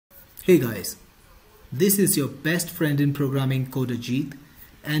Hey guys, this is your best friend in programming, Coder Jeet,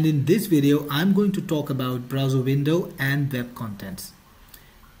 and in this video I'm going to talk about browser window and web contents.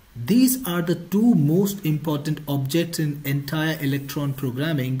 These are the two most important objects in entire Electron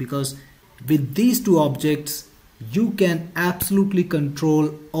programming, because with these two objects you can absolutely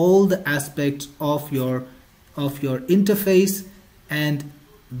control all the aspects of your interface, and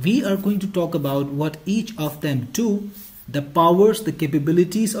we are going to talk about what each of them do, the powers, the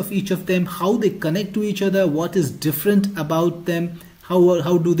capabilities of each of them, how they connect to each other, what is different about them,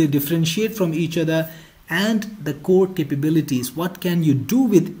 how do they differentiate from each other, and the core capabilities. What can you do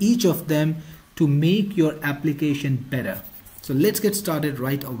with each of them to make your application better? So let's get started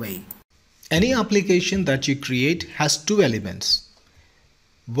right away. Any application that you create has two elements.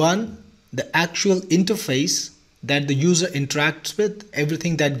 One, the actual interface that the user interacts with,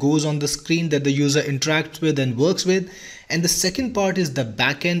 everything that goes on the screen that the user interacts with and works with. And the second part is the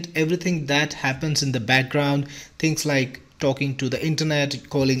backend, everything that happens in the background, things like talking to the internet,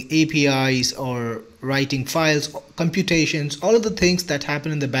 calling APIs, or writing files, computations, all of the things that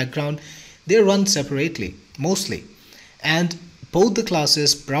happen in the background, they run separately, mostly. And both the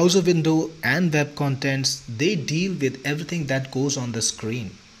classes, browser window and web contents, they deal with everything that goes on the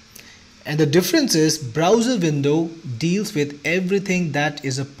screen. And the difference is browser window deals with everything that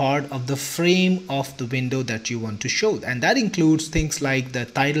is a part of the frame of the window that you want to show. And that includes things like the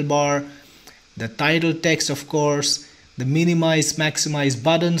title bar, the title text, of course, the minimize, maximize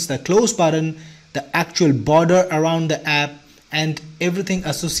buttons, the close button, the actual border around the app, and everything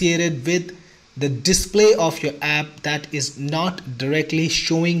associated with the display of your app that is not directly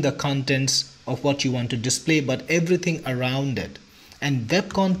showing the contents of what you want to display, but everything around it. And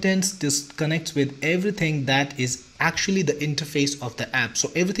web contents, this connects with everything that is actually the interface of the app.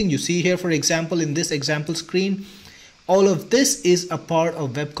 So everything you see here, for example, in this example screen, all of this is a part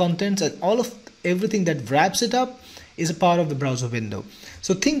of web contents, and all of everything that wraps it up is a part of the browser window.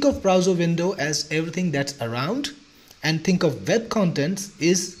 So think of browser window as everything that's around, and think of web contents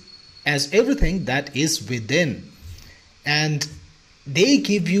as everything that is within. And they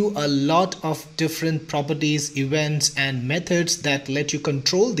give you a lot of different properties, events, and methods that let you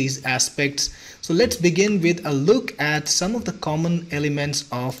control these aspects. So let's begin with a look at some of the common elements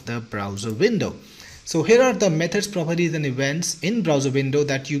of the browser window. So here are the methods, properties, and events in browser window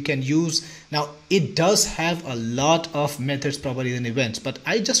that you can use. Now it does have a lot of methods, properties, and events, but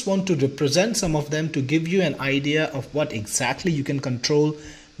I just want to represent some of them to give you an idea of what exactly you can control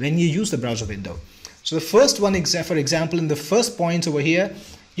when you use the browser window. So the first one, for example, in the first points over here,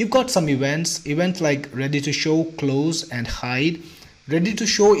 you've got some events like ready to show, close, and hide. Ready to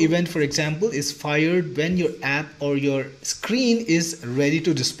show event, for example, is fired when your app or your screen is ready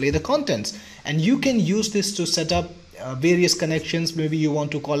to display the contents. And you can use this to set up various connections. Maybe you want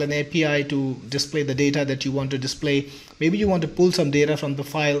to call an API to display the data that you want to display. Maybe you want to pull some data from the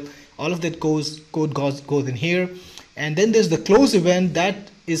file. All of that code goes in here. And then there's the close event that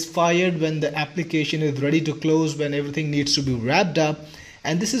is fired when the application is ready to close, when everything needs to be wrapped up.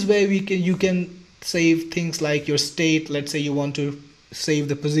 And this is where you can save things like your state. Let's say you want to save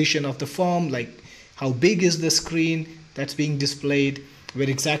the position of the form, like how big is the screen that's being displayed, where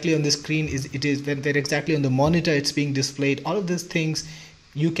exactly on the screen where exactly on the monitor it's being displayed. All of these things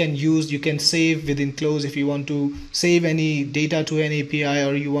you can use. You can save within close if you want to save any data to an API,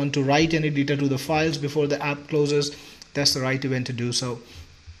 or you want to write any data to the files before the app closes. That's the right event to do so.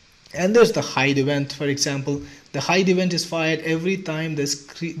 And there's the hide event, for example. The hide event is fired every time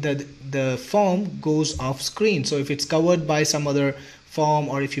the form goes off screen. So if it's covered by some other form,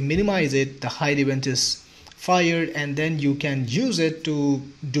 or if you minimize it, the hide event is fired, and then you can use it to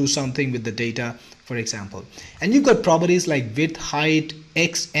do something with the data, for example. And you've got properties like width, height,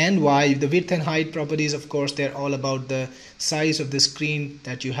 X and Y. The width and height properties, of course, they're all about the size of the screen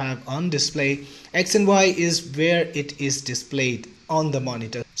that you have on display. X and Y is where it is displayed on the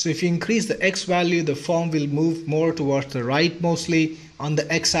monitor. So if you increase the X value, the form will move more towards the right, mostly on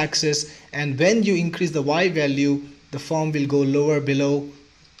the X axis. And when you increase the Y value, the form will go lower below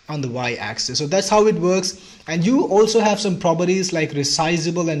on the Y axis. So that's how it works. And you also have some properties like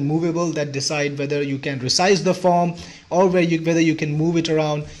resizable and movable that decide whether you can resize the form or whether you can move it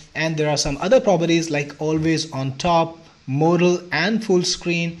around. And there are some other properties like always on top, modal, and full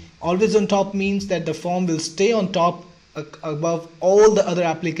screen. Always on top means that the form will stay on top above all the other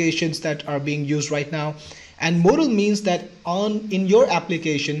applications that are being used right now. And modal means that in your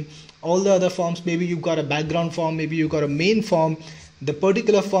application, all the other forms, maybe you've got a background form, maybe you've got a main form, the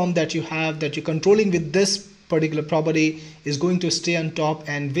particular form that you have that you're controlling with this particular property is going to stay on top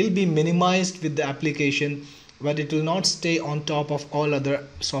and will be minimized with the application but it will not stay on top of all other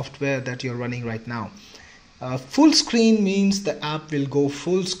software that you're running right now. Full screen means the app will go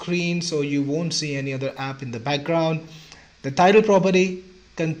full screen, so you won't see any other app in the background. The title property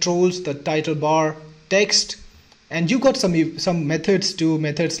controls the title bar text, and you got some methods too,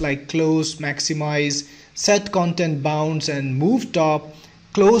 methods like close, maximize, set content bounds, and move top.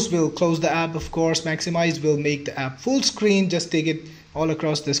 Close will close the app, of course. Maximize will make the app full screen, just take it all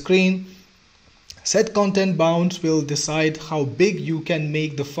across the screen. Set content bounds will decide how big you can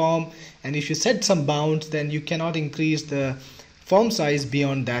make the form, and if you set some bounds, then you cannot increase the form size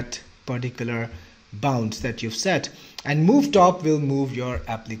beyond that particular bounds that you've set. And move top will move your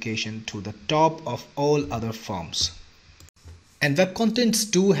application to the top of all other forms. And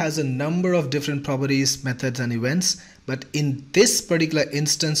WebContents 2 has a number of different properties, methods, and events, but in this particular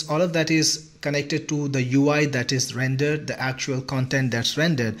instance, all of that is connected to the UI that is rendered, the actual content that's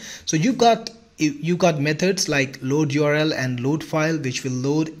rendered. So you got methods like load URL and load file, which will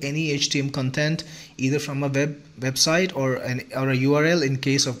load any HTML content either from a website or a URL in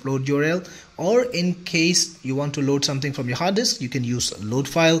case of load URL, or in case you want to load something from your hard disk, you can use load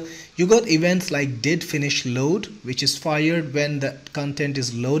file. You got events like did finish load, which is fired when the content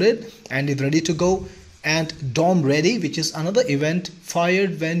is loaded and is ready to go, and DOM ready, which is another event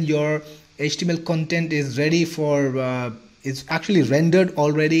fired when your HTML content is ready for it's actually rendered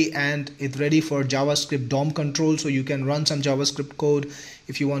already and it's ready for JavaScript DOM control, so you can run some JavaScript code.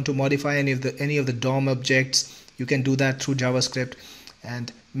 If you want to modify any of the DOM objects, you can do that through JavaScript.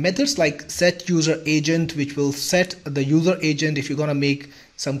 And methods like set user agent, which will set the user agent. If you're going to make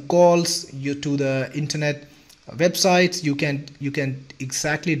some calls to the internet websites, you can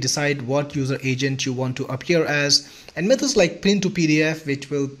exactly decide what user agent you want to appear as. And methods like print to PDF,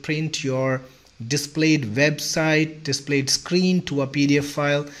 which will print your displayed website, displayed screen to a PDF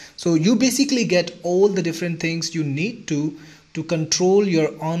file. So you basically get all the different things you need to control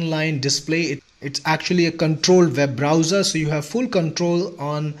your online display. It's actually a controlled web browser, so you have full control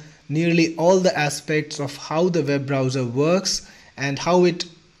on nearly all the aspects of how the web browser works and how it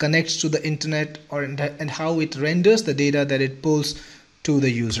connects to the internet, and how it renders the data that it pulls to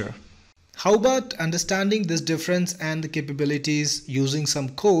the user. How about understanding this difference and the capabilities using some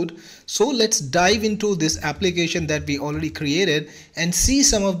code? So let's dive into this application that we already created and see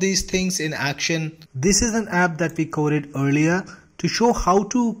some of these things in action. This is an app that we coded earlier to show how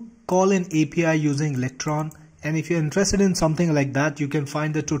to call an API using Electron. And if you're interested in something like that, you can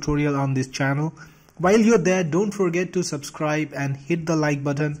find the tutorial on this channel. While you're there, don't forget to subscribe and hit the like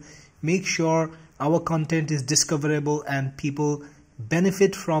button. Make sure our content is discoverable and people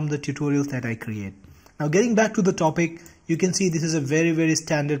benefit from the tutorials that I create. Now, getting back to the topic, you can see this is a very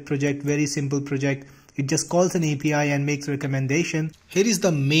standard project, very simple project. It just calls an API and makes a recommendation. Here is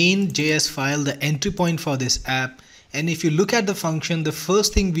the main.js file, the entry point for this app. And if you look at the function, the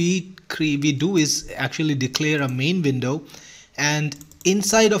first thing we do is actually declare a main window, and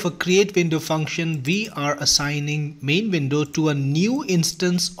inside of a create window function, we are assigning main window to a new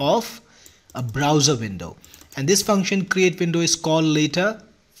instance of a browser window. And this function create window is called later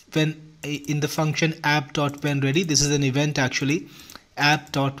when in the function app.whenReady. This is an event actually,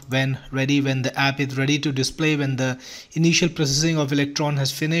 app.whenReady, when the app is ready to display, when the initial processing of Electron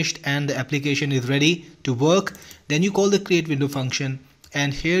has finished and the application is ready to work. Then you call the create window function,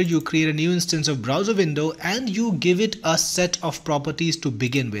 and here you create a new instance of browser window and you give it a set of properties to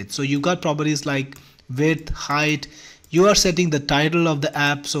begin with. So you got properties like width, height. You are setting the title of the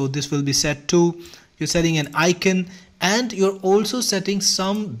app, so this will be set to. You're setting an icon, and you're also setting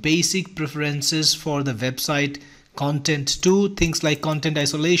some basic preferences for the website content too, things like content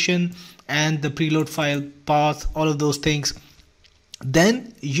isolation and the preload file path, all of those things.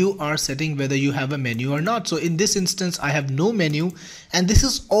 Then you are setting whether you have a menu or not. So in this instance, I have no menu, and this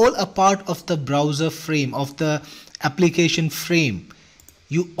is all a part of the browser frame, of the application frame.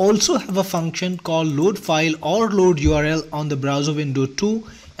 You also have a function called load file or load URL on the browser window too.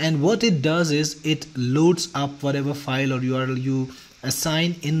 And what it does is it loads up whatever file or URL you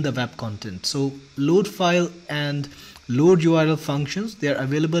assign in the web content. So load file and load URL functions, they are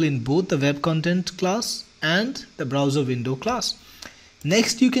available in both the web content class and the browser window class.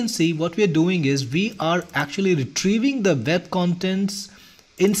 Next, you can see what we are doing is we are actually retrieving the web contents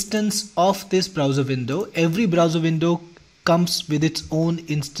instance of this browser window. Every browser window comes with its own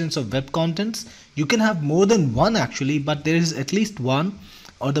instance of web contents. You can have more than one actually, but there is at least one,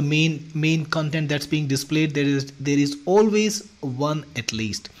 or the main content that's being displayed, there is always one at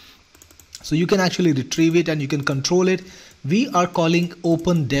least. So you can actually retrieve it and you can control it. We are calling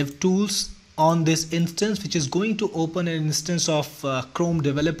open dev tools on this instance, which is going to open an instance of Chrome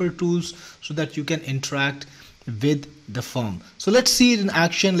developer tools so that you can interact with the form. So let's see it in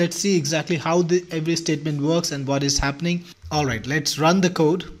action. Let's see exactly how every statement works and what is happening. All right, let's run the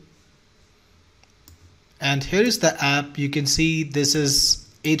code. And here is the app. You can see this is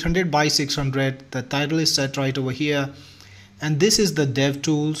 800 by 600. The title is set right over here. And this is the dev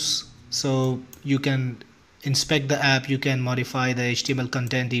tools. So you can inspect the app. You can modify the HTML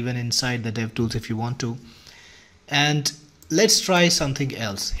content even inside the dev tools if you want to. And let's try something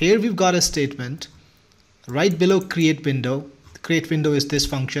else. Here we've got a statement right below create window. Create window is this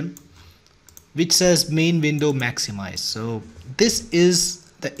function which says main window maximize. So this is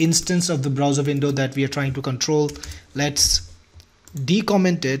the instance of the browser window that we are trying to control. Let's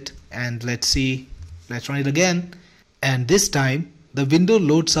decomment it and let's see. Let's run it again. And this time the window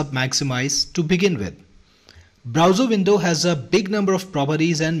loads up maximize to begin with. Browser window has a big number of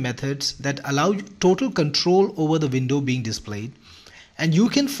properties and methods that allow you total control over the window being displayed. And you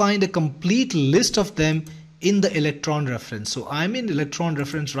can find a complete list of them in the Electron reference. So I'm in Electron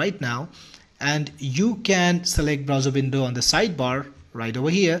reference right now, and you can select browser window on the sidebar right over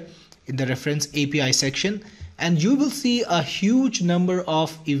here in the reference API section, and you will see a huge number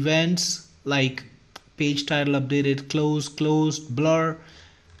of events like page title updated, close, closed, blur,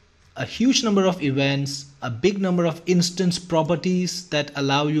 a huge number of events, a big number of instance properties that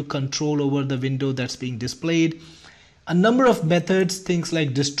allow you control over the window that's being displayed, a number of methods, things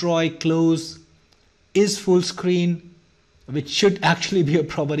like destroy, close, is full screen, which should actually be a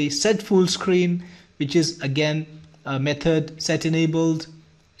property, set full screen, which is again a method, set enabled,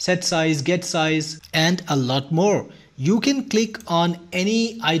 set size, get size, and a lot more. You can click on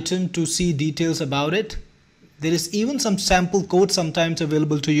any item to see details about it. There is even some sample code sometimes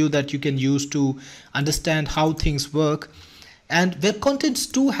available to you that you can use to understand how things work. And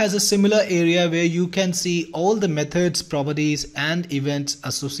WebContents 2 has a similar area where you can see all the methods, properties, and events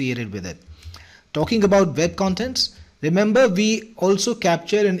associated with it. Talking about WebContents, remember we also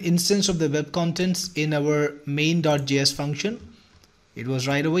captured an instance of the WebContents in our main.js function. It was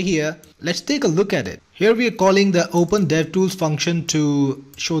right over here. Let's take a look at it. Here we are calling the open DevTools function to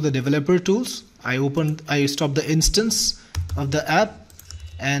show the developer tools. I stopped the instance of the app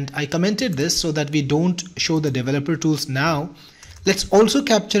and I commented this so that we don't show the developer tools now. Let's also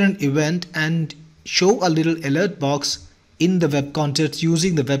capture an event and show a little alert box in the web contents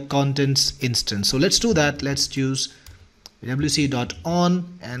using the web contents instance. So let's do that. Let's choose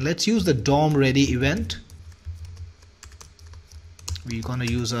wc.on and let's use the DOM ready event. We're going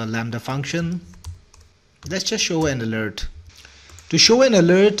to use a lambda function. Let's just show an alert. To show an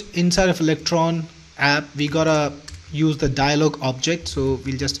alert inside of Electron app, we gotta use the dialog object. So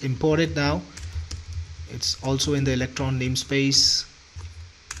we'll just import it now. It's also in the Electron namespace.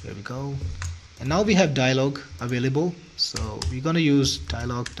 There we go. And now we have dialog available. So we're gonna use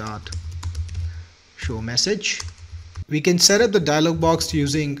dialog.showMessage. We can set up the dialog box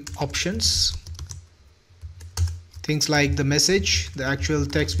using options. Things like the message, the actual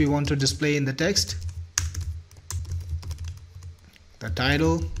text we want to display in the text, the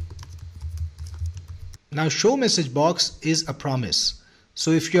title. Now show message box is a promise.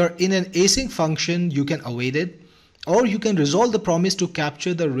 So if you're in an async function, you can await it, or you can resolve the promise to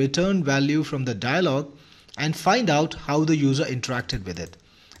capture the return value from the dialog and find out how the user interacted with it.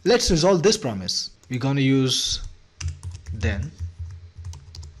 Let's resolve this promise. We're going to use then.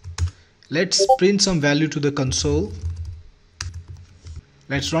 Let's print some value to the console.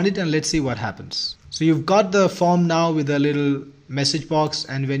 Let's run it and let's see what happens. So you've got the form now with a little message box,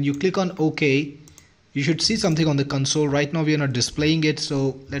 and when you click on OK, you should see something on the console. Right now we are not displaying it,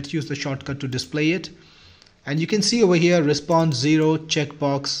 so let's use the shortcut to display it. And you can see over here response 0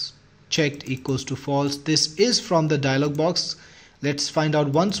 checkbox checked equals to false. This is from the dialog box. Let's find out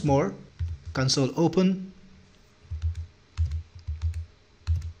once more. Console open.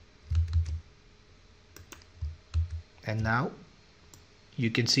 And now you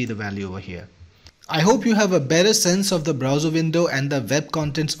can see the value over here. I hope you have a better sense of the browser window and the web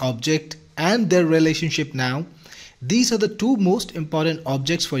contents object and their relationship now. These are the two most important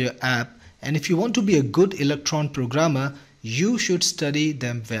objects for your app, and if you want to be a good Electron programmer, you should study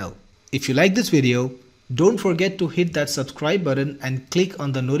them well. If you like this video, don't forget to hit that subscribe button and click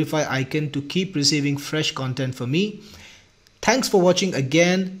on the notify icon to keep receiving fresh content from me. Thanks for watching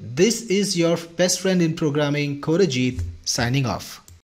again. This is your best friend in programming, Kodajit, signing off.